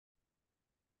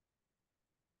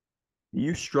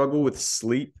You struggle with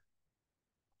sleep?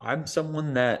 I'm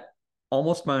someone that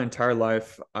almost my entire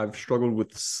life I've struggled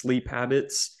with sleep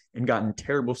habits and gotten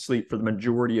terrible sleep for the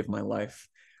majority of my life.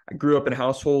 I grew up in a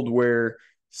household where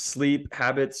sleep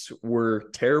habits were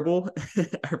terrible.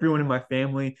 Everyone in my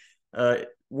family uh,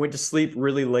 went to sleep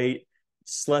really late,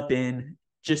 slept in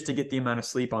just to get the amount of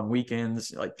sleep on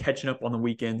weekends, like catching up on the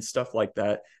weekends, stuff like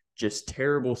that. Just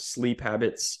terrible sleep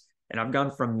habits. And I've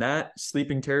gone from that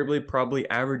sleeping terribly, probably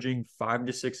averaging 5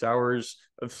 to 6 hours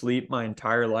of sleep my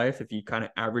entire life, if you kind of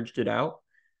averaged it out,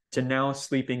 to now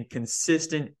sleeping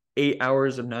consistent 8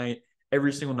 hours a night,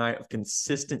 every single night of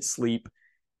consistent sleep.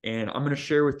 And I'm going to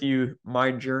share with you my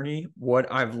journey,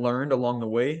 what I've learned along the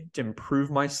way to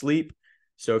improve my sleep.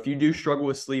 So if you do struggle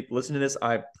with sleep, listen to this.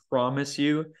 I promise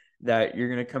you that you're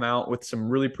going to come out with some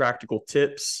really practical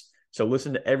tips. So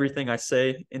listen to everything I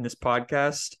say in this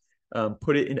podcast,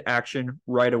 put it into action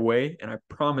right away. And I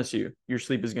promise you, your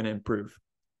sleep is going to improve.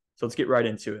 So let's get right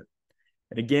into it.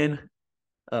 And again,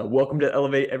 welcome to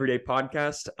Elevate Everyday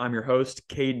Podcast. I'm your host,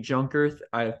 Cade Junkerth.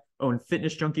 I own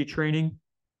Fitness Junkie Training.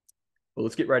 Well,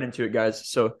 let's get right into it, guys.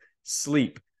 So,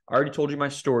 sleep. I already told you my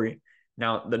story.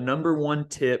 Now, the number one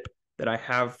tip that I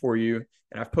have for you,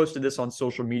 and I've posted this on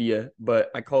social media, but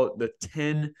I call it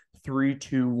the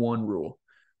 10-3-2-1 rule.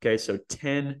 Okay, so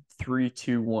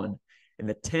 10-3-2-1. And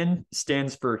the 10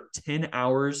 stands for 10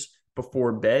 hours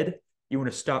before bed. You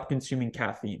want to stop consuming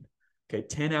caffeine. Okay,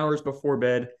 10 hours before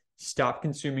bed, stop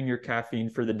consuming your caffeine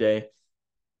for the day.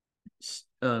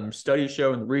 Studies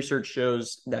show and research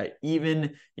shows that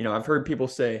even, I've heard people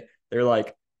say, they're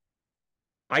like,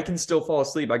 I can still fall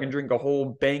asleep. I can drink a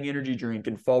whole Bang energy drink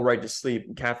and fall right to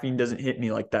sleep. Caffeine doesn't hit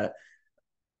me like that.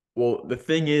 Well, the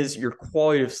thing is, your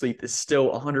quality of sleep is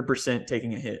still 100%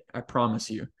 taking a hit. I promise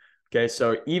you. Okay.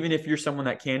 So even if you're someone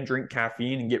that can drink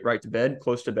caffeine and get right to bed,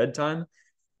 close to bedtime,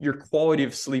 your quality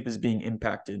of sleep is being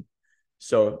impacted.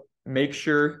 So make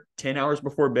sure 10 hours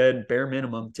before bed, bare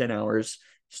minimum 10 hours,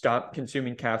 stop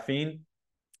consuming caffeine.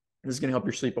 This is going to help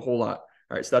your sleep a whole lot.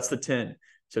 All right. So that's the 10.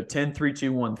 So 10, 3,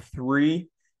 2, 1. 3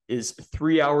 is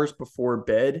 3 hours before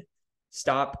bed.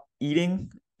 Stop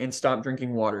eating and stop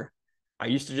drinking water. I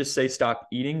used to just say stop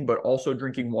eating, but also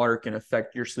drinking water can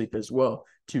affect your sleep as well,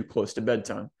 too close to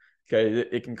bedtime. Okay.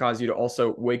 It can cause you to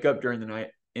also wake up during the night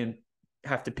and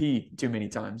have to pee too many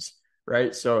times.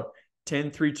 Right. So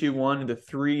 10, 3, 2, 1. The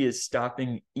 3 is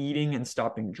stopping eating and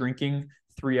stopping drinking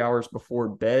 3 hours before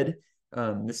bed.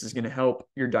 This is going to help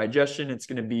your digestion. It's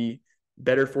going to be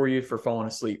better for you for falling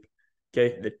asleep.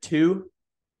 Okay. The 2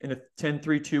 in the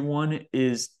 10-3-2-1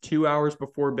 is 2 hours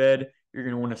before bed. You're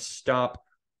going to want to stop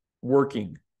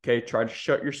working. Okay. Try to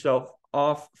shut yourself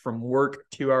off from work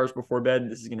 2 hours before bed.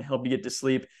 This is going to help you get to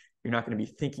sleep. You're not going to be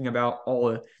thinking about all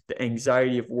of the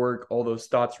anxiety of work, all those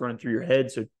thoughts running through your head.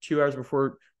 So 2 hours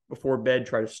before bed,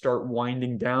 try to start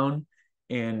winding down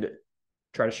and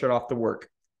try to shut off the work.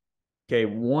 Okay,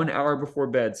 1 hour before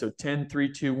bed. So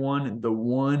 10-3-2-1. The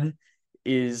 1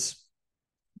 is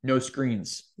no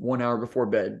screens 1 hour before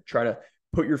bed. Try to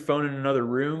put your phone in another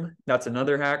room. That's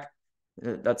another hack.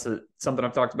 That's something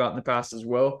I've talked about in the past as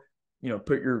well.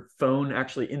 Put your phone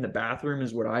actually in the bathroom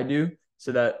is what I do,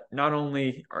 so that not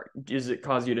only does it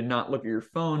cause you to not look at your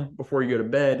phone before you go to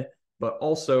bed, but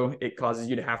also it causes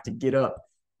you to have to get up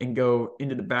and go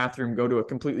into the bathroom, go to a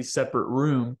completely separate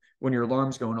room when your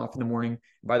alarm's going off in the morning.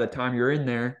 By the time you're in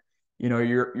there,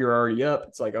 you're already up.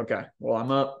 It's like, okay, well, I'm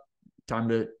up. Time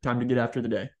to get after the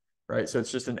day, right? So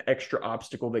it's just an extra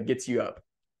obstacle that gets you up,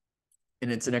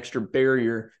 and it's an extra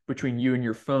barrier between you and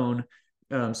your phone,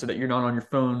 so that you're not on your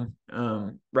phone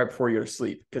right before you go to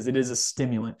sleep, because it is a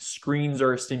stimulant. Screens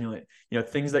are a stimulant.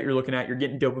 Things that you're looking at, you're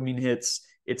getting dopamine hits.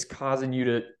 It's causing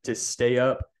you to stay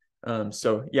up.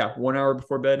 So yeah, 1 hour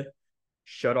before bed,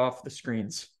 shut off the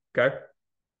screens. Okay,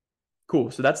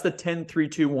 cool. So that's the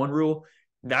 10-3-2-1 rule.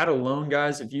 That alone,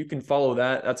 guys, if you can follow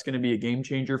that, that's going to be a game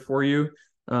changer for you.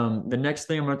 The next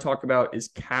thing I'm going to talk about is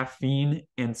caffeine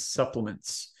and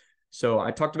supplements. So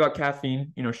I talked about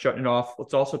caffeine, shutting it off.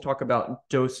 Let's also talk about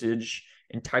dosage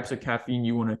and types of caffeine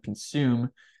you want to consume.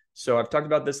 So I've talked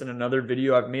about this in another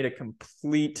video. I've made a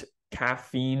complete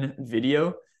caffeine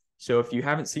video. So if you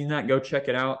haven't seen that, go check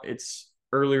it out. It's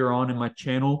earlier on in my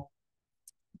channel,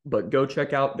 but go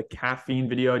check out the caffeine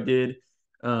video I did.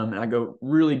 And I go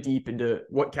really deep into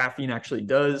what caffeine actually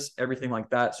does, everything like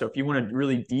that. So if you want to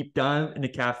really deep dive into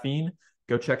caffeine,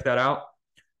 go check that out.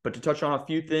 But to touch on a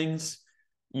few things,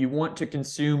 you want to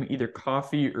consume either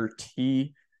coffee or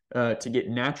tea to get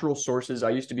natural sources. I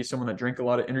used to be someone that drank a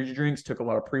lot of energy drinks, took a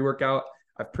lot of pre-workout.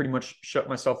 I've pretty much shut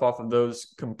myself off of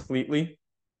those completely.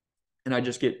 And I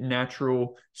just get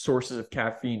natural sources of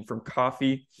caffeine from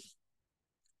coffee.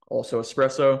 also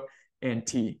espresso and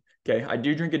tea. Okay. I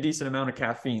do drink a decent amount of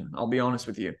caffeine. I'll be honest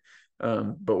with you.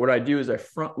 But what I do is I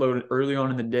front load it early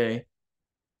on in the day.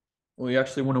 Well, you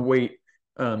actually want to wait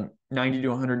 90 to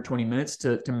 120 minutes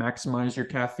to maximize your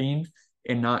caffeine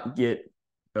and not get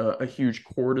a huge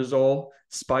cortisol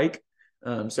spike.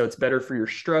 So it's better for your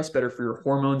stress, better for your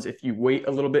hormones if you wait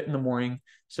a little bit in the morning.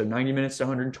 So 90 minutes to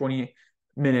 120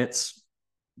 minutes,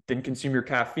 then consume your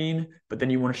caffeine, but then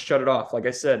you want to shut it off, like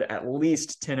I said, at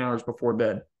least 10 hours before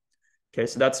bed. Okay,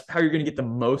 so that's how you're going to get the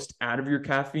most out of your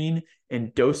caffeine.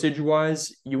 And dosage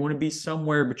wise, you want to be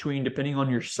somewhere between, depending on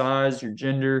your size, your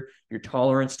gender, your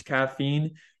tolerance to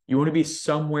caffeine, you want to be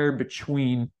somewhere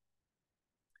between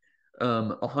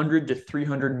 100 to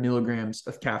 300 milligrams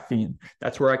of caffeine.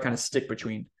 That's where I kind of stick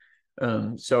between.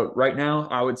 So right now,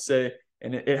 I would say,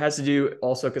 and it has to do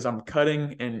also because I'm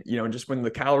cutting, and just when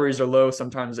the calories are low,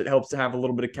 sometimes it helps to have a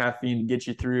little bit of caffeine to get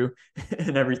you through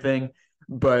and everything.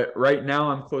 But right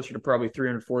now, I'm closer to probably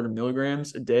 340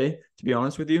 milligrams a day, to be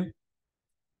honest with you.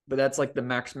 But that's like the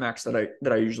max that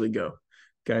I usually go.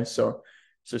 Okay, so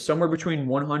somewhere between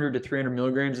 100 to 300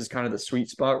 milligrams is kind of the sweet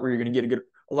spot where you're going to get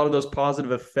a lot of those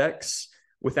positive effects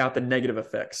without the negative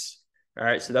effects. All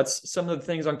right, so that's some of the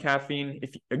things on caffeine.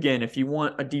 If you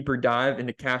want a deeper dive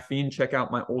into caffeine, check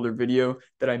out my older video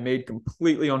that I made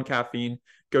completely on caffeine.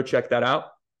 Go check that out.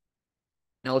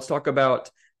 Now let's talk about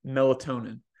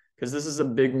melatonin, because this is a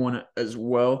big one as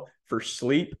well for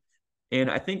sleep. And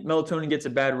I think melatonin gets a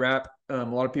bad rap. A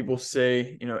lot of people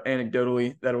say,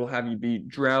 anecdotally, that it will have you be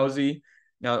drowsy.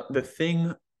 Now, the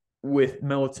thing with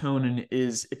melatonin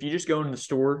is if you just go into the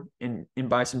store and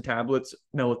buy some tablets,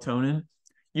 melatonin,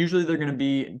 usually they're going to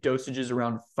be dosages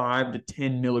around 5 to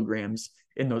 10 milligrams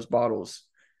in those bottles.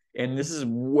 And this is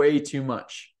way too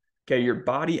much. Okay, your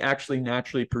body actually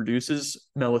naturally produces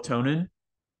melatonin,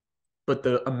 but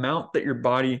the amount that your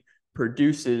body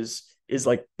produces is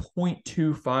like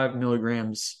 0.25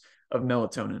 milligrams of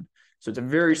melatonin. So it's a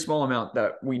very small amount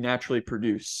that we naturally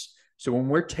produce. So when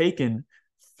we're taking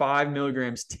 5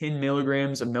 milligrams, 10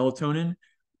 milligrams of melatonin,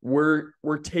 we're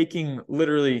taking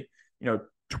literally,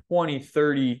 20,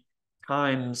 30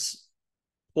 times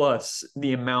plus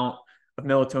the amount of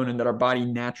melatonin that our body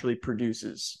naturally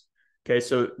produces. Okay,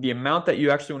 so the amount that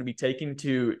you actually want to be taking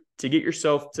to get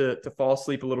yourself to fall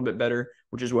asleep a little bit better,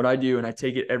 which is what I do, and I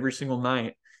take it every single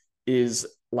night, is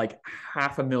like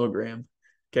 0.5 milligram.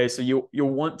 Okay, so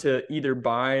you'll want to either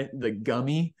buy the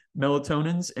gummy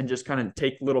melatonins and just kind of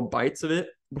take little bites of it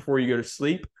before you go to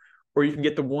sleep, or you can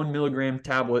get the 1 milligram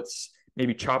tablets,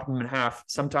 maybe chop them in half.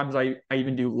 Sometimes I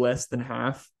even do less than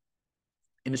half.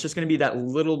 And it's just going to be that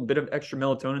little bit of extra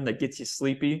melatonin that gets you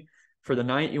sleepy for the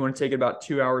night. You want to take it about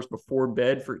 2 hours before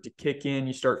bed for it to kick in.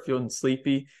 You start feeling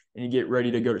sleepy and you get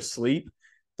ready to go to sleep.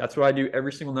 That's what I do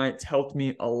every single night. It's helped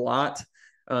me a lot.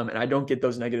 And I don't get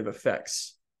those negative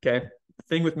effects. Okay. The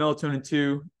thing with melatonin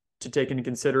too, to take into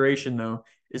consideration though,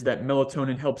 is that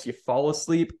melatonin helps you fall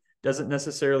asleep, doesn't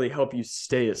necessarily help you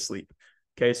stay asleep.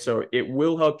 Okay. So it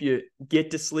will help you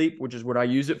get to sleep, which is what I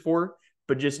use it for,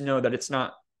 but just know that it's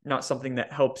not something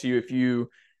that helps you if you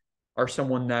are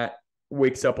someone that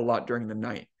wakes up a lot during the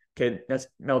night. Okay.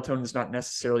 Melatonin is not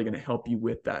necessarily going to help you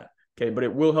with that. Okay. But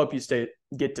it will help you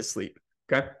get to sleep.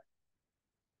 Okay.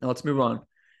 Now let's move on.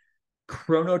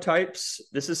 Chronotypes.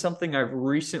 This is something I've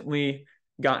recently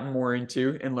gotten more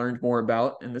into and learned more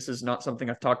about. And this is not something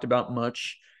I've talked about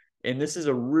much. And this is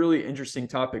a really interesting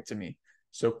topic to me.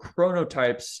 So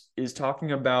chronotypes is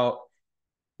talking about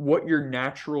what your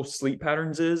natural sleep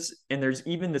patterns is. And there's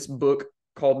even this book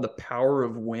called The Power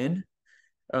of When.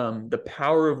 The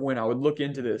Power of When. I would look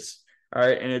into this. All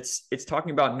right. And it's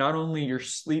talking about not only your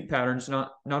sleep patterns,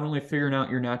 not only figuring out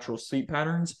your natural sleep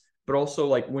patterns, but also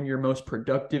like when you're most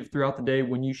productive throughout the day,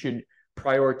 when you should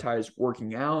prioritize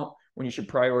working out, when you should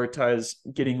prioritize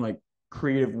getting like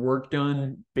creative work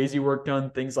done, busy work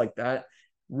done, things like that.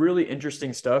 Really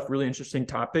interesting stuff, really interesting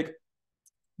topic.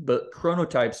 But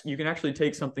chronotypes, you can actually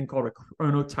take something called a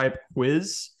chronotype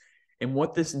quiz. And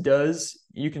what this does,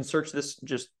 you can search this,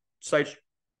 just search,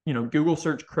 Google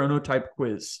search chronotype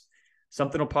quiz.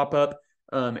 Something will pop up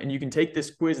and you can take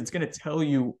this quiz. It's going to tell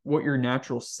you what your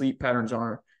natural sleep patterns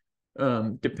are,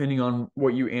 depending on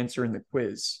what you answer in the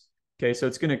quiz. Okay, so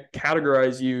it's going to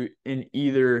categorize you in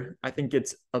either, I think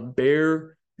it's a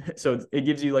bear. So it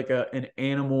gives you like an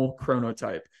animal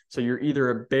chronotype. So you're either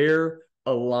a bear,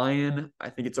 a lion,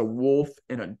 I think it's a wolf,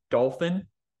 and a dolphin.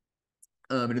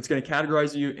 And it's going to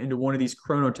categorize you into one of these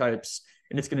chronotypes,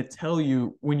 and it's going to tell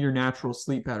you when your natural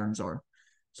sleep patterns are.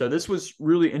 So this was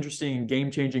really interesting and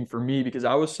game-changing for me because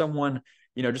I was someone,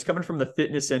 just coming from the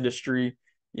fitness industry,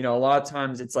 a lot of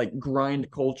times it's like grind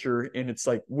culture and it's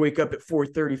like wake up at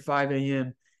 4:35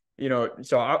 a.m.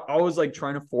 So I was like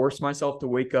trying to force myself to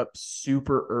wake up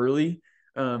super early.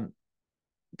 Um,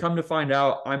 Come to find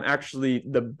out, I'm actually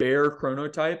the bear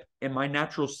chronotype, and my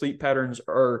natural sleep patterns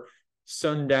are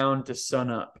sundown to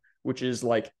sun up, which is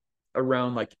like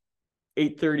around like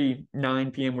 8:30,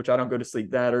 9 p.m., which I don't go to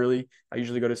sleep that early. I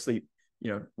usually go to sleep,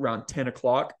 around 10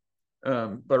 o'clock.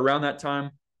 But around that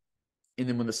time, and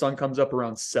then when the sun comes up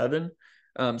around 7.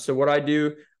 So what I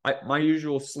do, my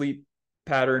usual sleep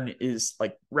pattern is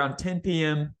like around 10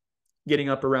 p.m., getting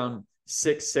up around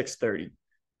 6:30.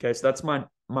 Okay, so that's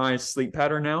my sleep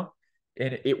pattern now.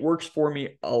 And it works for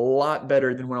me a lot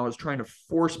better than when I was trying to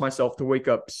force myself to wake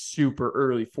up super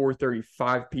early, 4:30,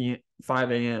 5 p.m.,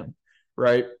 5 a.m.,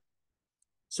 right?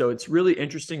 So it's really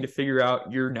interesting to figure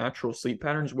out your natural sleep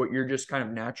patterns, what you're just kind of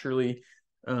naturally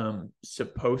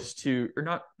supposed to, or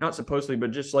not supposed to,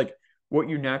 but just like what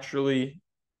you naturally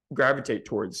gravitate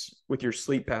towards with your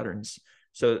sleep patterns.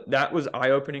 So that was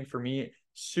eye-opening for me.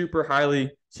 Super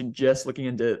highly suggest looking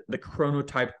into the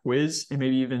chronotype quiz and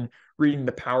maybe even reading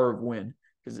The Power of When,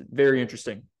 because it's very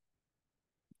interesting.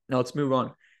 Now let's move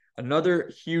on.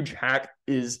 Another huge hack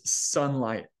is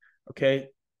sunlight. Okay.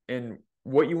 And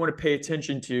what you want to pay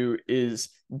attention to is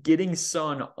getting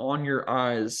sun on your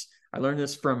eyes. I learned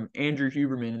this from Andrew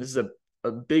Huberman. This is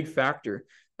a big factor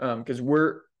because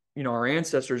our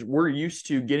ancestors were used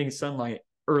to getting sunlight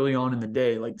early on in the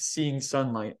day, like seeing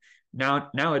sunlight.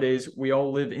 Nowadays, we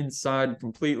all live inside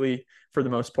completely for the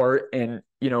most part. And,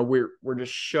 we're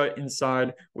just shut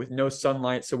inside with no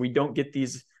sunlight. So we don't get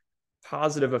these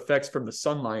positive effects from the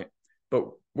sunlight. But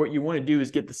what you want to do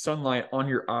is get the sunlight on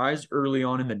your eyes early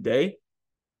on in the day.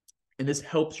 And this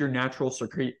helps your natural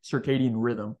circadian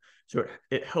rhythm. So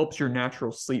it helps your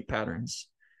natural sleep patterns.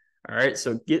 All right.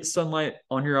 So get sunlight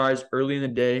on your eyes early in the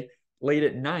day. Late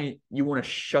at night, you want to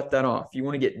shut that off. You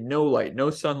want to get no light,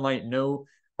 no sunlight, no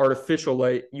artificial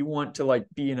light. You want to like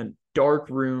be in a dark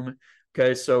room.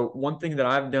 Okay. So one thing that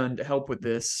I've done to help with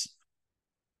this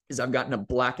is I've gotten a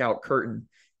blackout curtain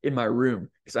in my room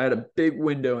because I had a big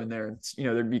window in there.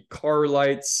 There'd be car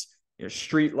lights,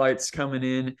 street lights coming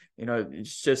in.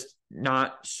 It's just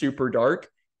not super dark,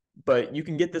 but you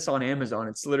can get this on Amazon.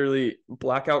 It's literally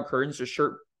blackout curtains. Just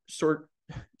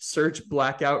search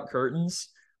blackout curtains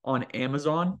on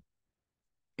Amazon,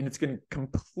 and it's going to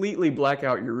completely black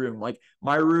out your room. Like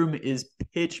my room is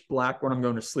pitch black when I'm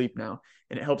going to sleep now,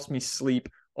 and it helps me sleep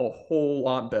a whole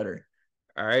lot better.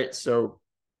 All right, so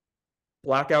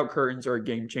blackout curtains are a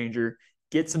game changer.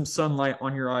 Get some sunlight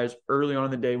on your eyes early on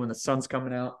in the day when the sun's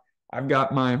coming out. I've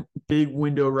got my big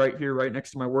window right here, right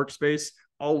next to my workspace.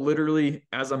 I'll literally,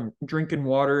 as I'm drinking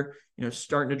water,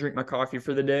 starting to drink my coffee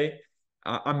for the day,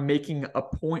 I'm making a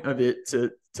point of it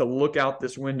to look out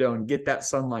this window and get that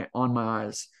sunlight on my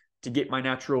eyes to get my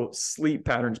natural sleep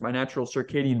patterns, my natural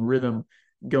circadian rhythm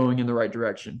going in the right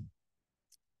direction.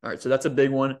 All right, so that's a big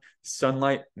one.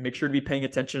 Sunlight, make sure to be paying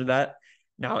attention to that.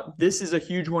 Now, this is a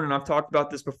huge one, and I've talked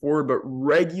about this before, but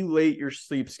regulate your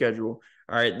sleep schedule.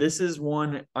 All right, this is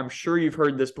one, I'm sure you've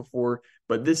heard this before,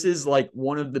 but this is like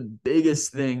one of the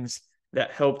biggest things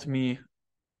that helped me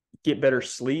get better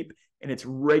sleep, and it's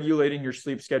regulating your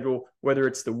sleep schedule, whether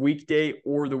it's the weekday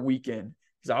or the weekend.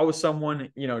 Because I was someone,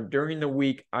 during the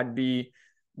week, I'd be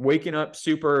waking up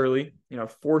super early,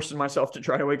 forcing myself to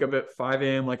try to wake up at 5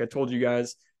 a.m., like I told you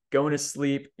guys, going to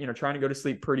sleep, trying to go to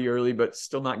sleep pretty early, but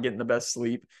still not getting the best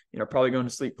sleep, probably going to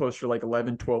sleep closer to like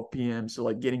 11, 12 p.m. So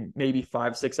like getting maybe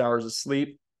 5, 6 hours of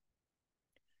sleep.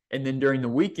 And then during the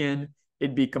weekend,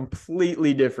 it'd be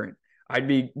completely different. I'd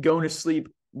be going to sleep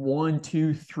 1,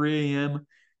 2, 3 a.m.,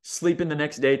 sleeping the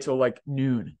next day till like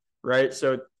noon, right?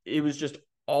 So it was just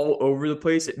all over the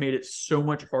place. It made it so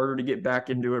much harder to get back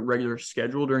into a regular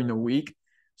schedule during the week.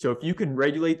 So if you can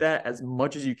regulate that as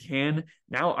much as you can,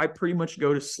 now I pretty much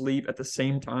go to sleep at the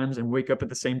same times and wake up at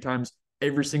the same times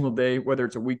every single day, whether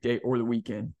it's a weekday or the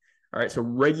weekend. All right. So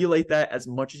regulate that as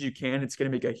much as you can. It's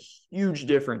going to make a huge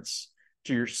difference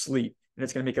to your sleep. And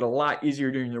it's going to make it a lot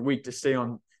easier during the week to stay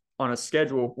on a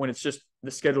schedule when it's just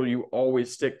the schedule you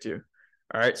always stick to.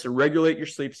 All right. So regulate your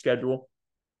sleep schedule.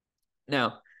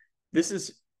 Now, this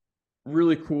is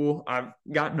really cool. I've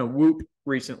gotten a Whoop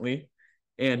recently,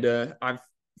 and I've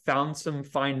found some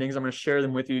findings. I'm going to share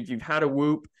them with you. If you've had a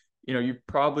Whoop, you've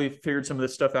probably figured some of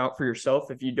this stuff out for yourself.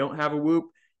 If you don't have a Whoop,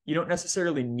 you don't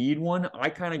necessarily need one. I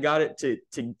kind of got it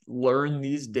to learn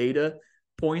these data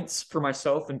points for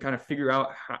myself and kind of figure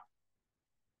out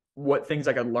what things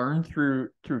I could learn through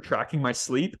tracking my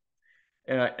sleep.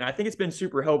 And I think it's been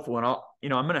super helpful. And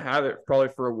I'm going to have it probably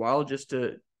for a while just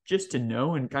to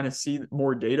know and kind of see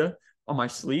more data on my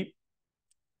sleep.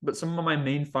 But some of my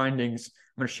main findings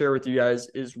I'm going to share with you guys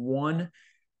is one,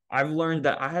 I've learned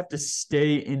that I have to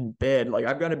stay in bed. Like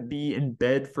I've got to be in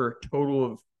bed for a total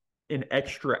of an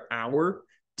extra hour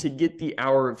to get the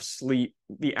hours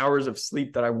of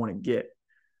sleep that I want to get.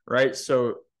 Right.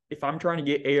 So if I'm trying to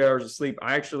get 8 hours of sleep,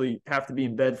 I actually have to be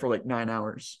in bed for like 9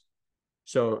 hours.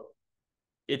 So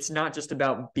it's not just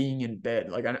about being in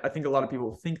bed. Like I think a lot of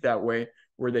people think that way,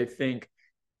 where they think,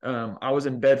 I was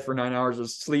in bed for 9 hours of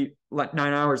sleep, like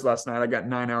 9 hours last night, I got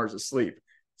 9 hours of sleep.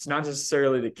 It's not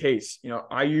necessarily the case.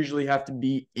 I usually have to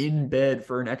be in bed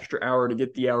for an extra hour to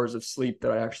get the hours of sleep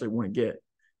that I actually want to get.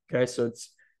 Okay. So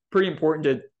it's pretty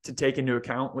important to take into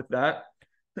account with that.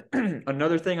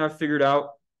 Another thing I've figured out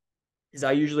is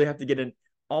I usually have to get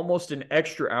almost an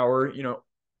extra hour,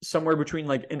 somewhere between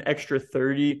like an extra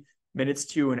 30 minutes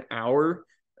to an hour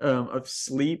of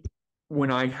sleep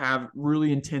when I have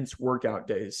really intense workout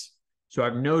days. So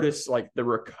I've noticed like the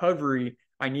recovery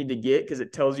I need to get, because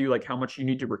it tells you like how much you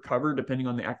need to recover depending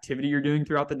on the activity you're doing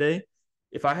throughout the day.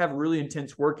 If I have really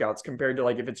intense workouts compared to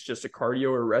like if it's just a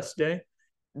cardio or rest day,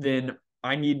 then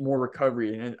I need more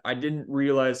recovery. And I didn't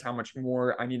realize how much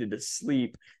more I needed to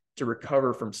sleep to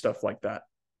recover from stuff like that.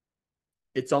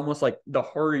 It's almost like the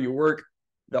harder you work,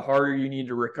 the harder you need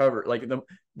to recover. Like the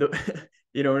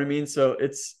you know what I mean? So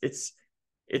it's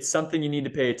something you need to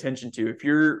pay attention to. If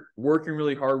you're working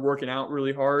really hard, working out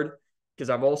really hard, because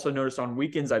I've also noticed on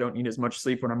weekends I don't need as much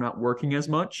sleep when I'm not working as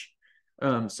much.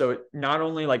 So not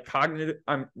only like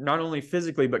I'm not only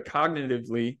physically but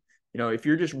cognitively, if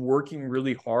you're just working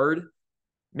really hard,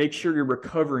 make sure you're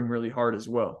recovering really hard as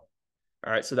well.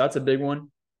 All right, so that's a big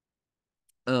one.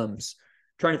 Trying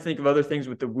to think of other things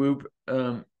with the Whoop.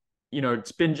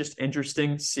 It's been just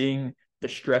interesting seeing the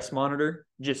stress monitor,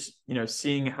 just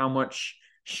seeing how much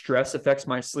stress affects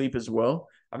my sleep as well.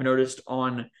 I've noticed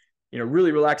on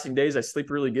really relaxing days I sleep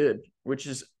really good, which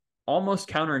is almost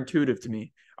counterintuitive to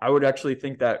me. I would actually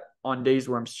think that on days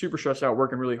where I'm super stressed out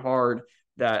working really hard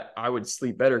that I would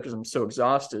sleep better because I'm so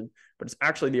exhausted, but it's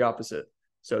actually the opposite.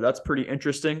 So that's pretty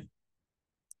interesting.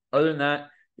 Other than that,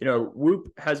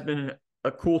 Whoop has been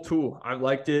a cool tool. I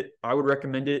liked it. I would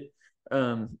recommend it.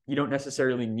 You don't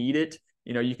necessarily need it.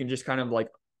 You can just kind of like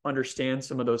understand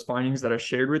some of those findings that I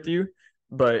shared with you.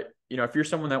 But, if you're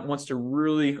someone that wants to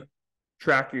really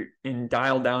track and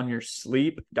dial down your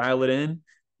sleep, dial it in,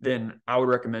 then I would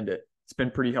recommend it. It's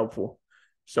been pretty helpful.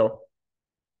 So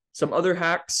some other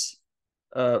hacks.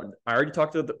 I already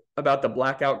talked about the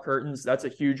blackout curtains. That's a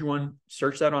huge one.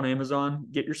 Search that on Amazon.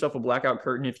 Get yourself a blackout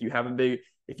curtain. If you have a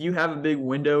big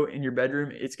window in your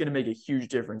bedroom, it's going to make a huge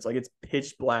difference. Like it's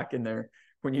pitch black in there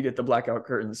when you get the blackout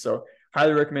curtains. So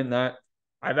highly recommend that.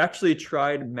 I've actually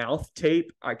tried mouth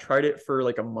tape. I tried it for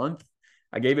like a month.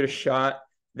 I gave it a shot.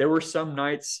 There were some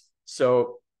nights.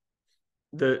 So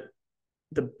the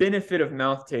benefit of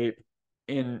mouth tape,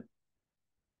 and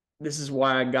this is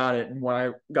why I got it and why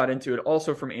I got into it,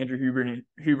 also from Andrew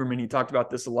Huberman. He talked about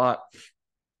this a lot.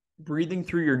 Breathing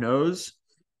through your nose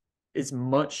is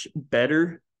much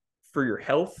better for your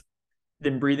health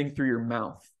than breathing through your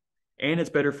mouth, and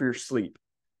it's better for your sleep.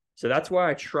 So that's why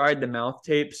I tried the mouth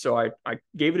tape. So I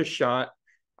gave it a shot.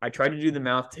 I tried to do the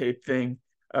mouth tape thing.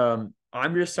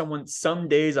 I'm just some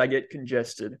days I get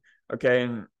congested. Okay.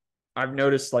 And I've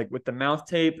noticed like with the mouth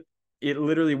tape, it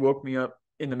literally woke me up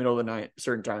in the middle of the night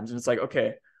certain times. And it's like,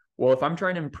 okay, well, if I'm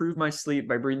trying to improve my sleep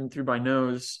by breathing through my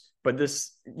nose, but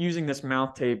using this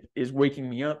mouth tape is waking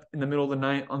me up in the middle of the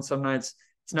night on some nights,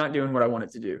 it's not doing what I want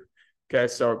it to do. Okay.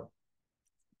 So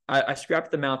I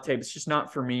scrapped the mouth tape. It's just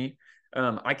not for me.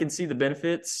 I can see the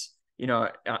benefits.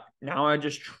 Now I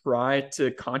just try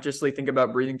to consciously think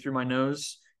about breathing through my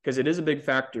nose because it is a big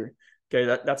factor. Okay.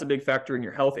 That's a big factor in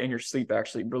your health and your sleep,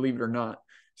 actually, believe it or not.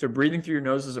 So breathing through your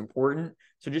nose is important.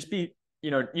 So just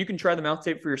you can try the mouth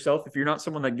tape for yourself. If you're not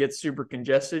someone that gets super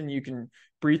congested and you can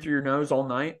breathe through your nose all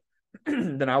night,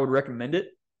 then I would recommend it.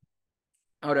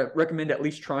 I would recommend at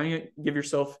least trying it. Give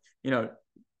yourself,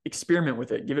 experiment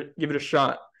with it. Give it a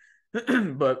shot.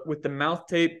 But with the mouth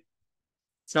tape,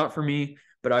 it's not for me,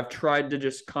 but I've tried to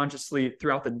just consciously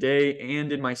throughout the day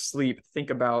and in my sleep, think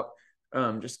about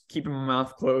just keeping my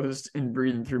mouth closed and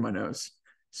breathing through my nose.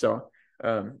 So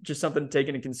just something to take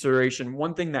into consideration.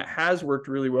 One thing that has worked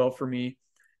really well for me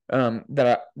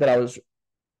that I was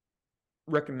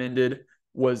recommended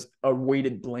was a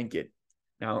weighted blanket.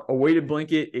 Now, a weighted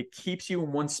blanket, it keeps you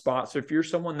in one spot. So if you're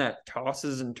someone that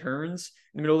tosses and turns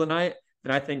in the middle of the night,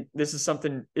 then I think this is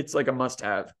something, it's like a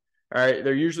must-have. All right.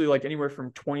 They're usually like anywhere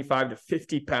from 25 to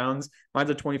 50 pounds. Mine's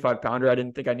a 25 pounder. I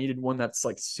didn't think I needed one that's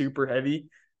like super heavy,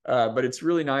 but it's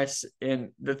really nice. And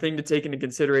the thing to take into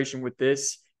consideration with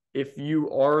this, if you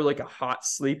are like a hot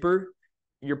sleeper,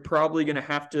 you're probably going to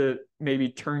have to maybe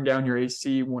turn down your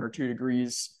AC 1 or 2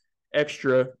 degrees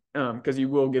extra, because you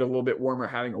will get a little bit warmer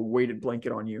having a weighted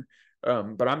blanket on you.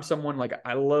 But I'm someone like,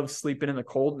 I love sleeping in the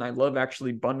cold, and I love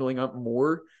actually bundling up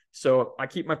more. So I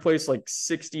keep my place like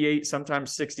 68,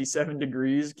 sometimes 67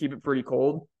 degrees, keep it pretty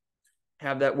cold,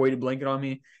 have that weighted blanket on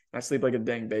me. I sleep like a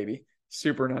dang baby.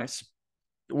 Super nice.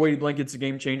 The weighted blanket's a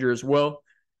game changer as well.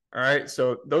 All right.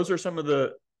 So those are some of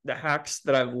the hacks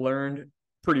that I've learned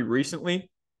pretty recently.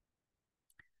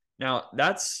 Now,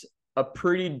 that's a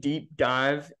pretty deep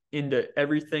dive into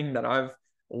everything that I've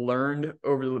learned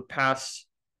over the past,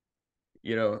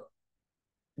 year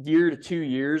to 2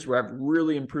 years, where I've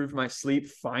really improved my sleep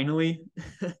finally.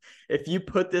 If you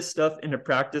put this stuff into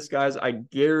practice, guys, I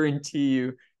guarantee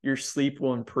you your sleep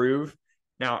will improve.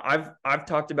 Now, I've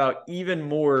talked about even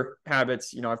more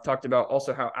habits. I've talked about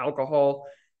also how alcohol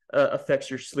affects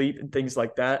your sleep and things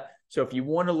like that. So if you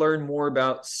want to learn more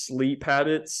about sleep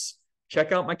habits,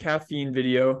 check out my caffeine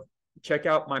video, check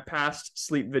out my past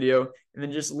sleep video, and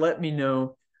then just let me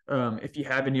know if you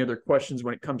have any other questions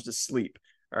when it comes to sleep.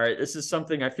 All right, this is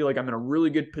something I feel like I'm in a really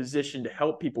good position to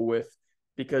help people with,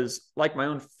 because like my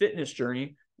own fitness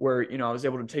journey, where, I was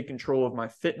able to take control of my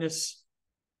fitness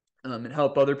and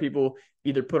help other people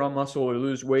either put on muscle or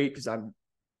lose weight, because I've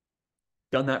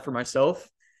done that for myself.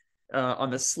 On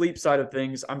the sleep side of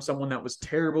things, I'm someone that was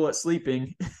terrible at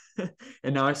sleeping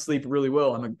and now I sleep really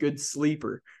well. I'm a good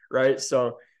sleeper, right?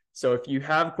 So if you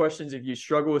have questions, if you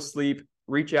struggle with sleep,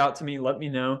 reach out to me, let me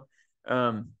know.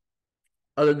 Other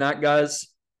than that, guys,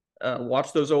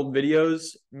 watch those old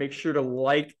videos. Make sure to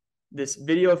like this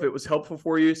video if it was helpful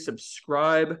for you.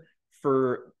 Subscribe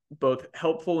for both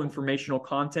helpful informational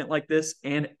content like this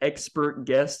and expert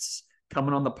guests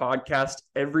coming on the podcast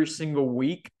every single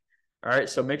week. All right,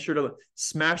 so make sure to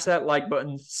smash that like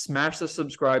button, smash the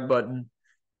subscribe button,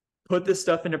 put this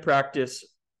stuff into practice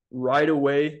right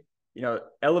away.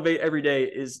 Elevate every day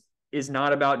is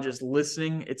not about just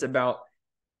listening. It's about,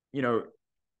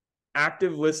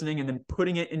 active listening and then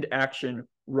putting it into action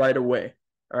right away.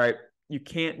 All right, you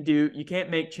can't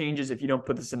make changes if you don't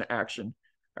put this into action.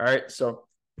 All right, so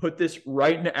put this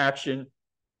right into action,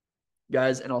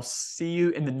 guys, and I'll see you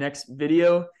in the next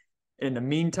video. In the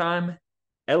meantime,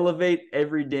 elevate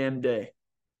every damn day.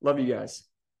 Love you guys.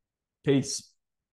 Peace.